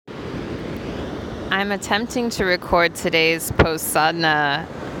I'm attempting to record today's post sadhana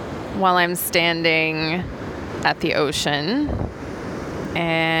while I'm standing at the ocean,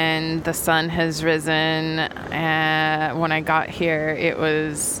 and the sun has risen. When I got here, it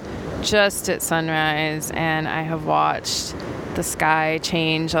was just at sunrise, and I have watched the sky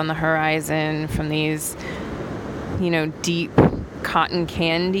change on the horizon from these, deep cotton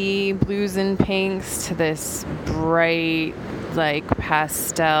candy blues and pinks to this bright,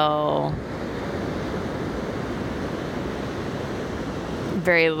 pastel,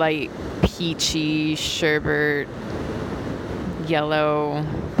 very light peachy sherbet yellow,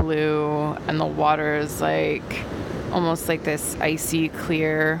 blue, and the water is almost like this icy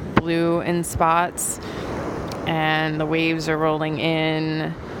clear blue in spots, and the waves are rolling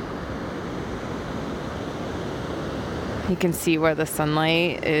in. You can see where the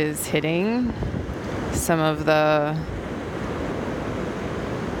sunlight is hitting some of the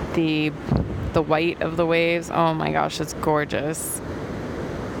white of the waves. Oh my gosh, it's gorgeous.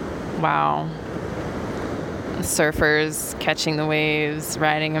 Wow. Surfers catching the waves,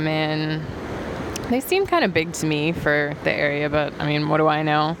 riding them in. They seem kind of big to me for the area, but I mean, what do I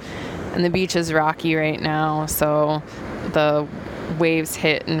know? And the beach is rocky right now, so the waves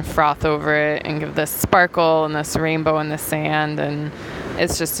hit and froth over it and give this sparkle and this rainbow in the sand, and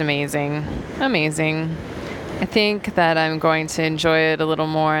it's just amazing. Amazing. I think that I'm going to enjoy it a little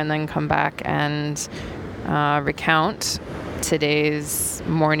more and then come back and recount today's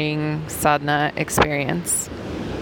morning sadhana experience.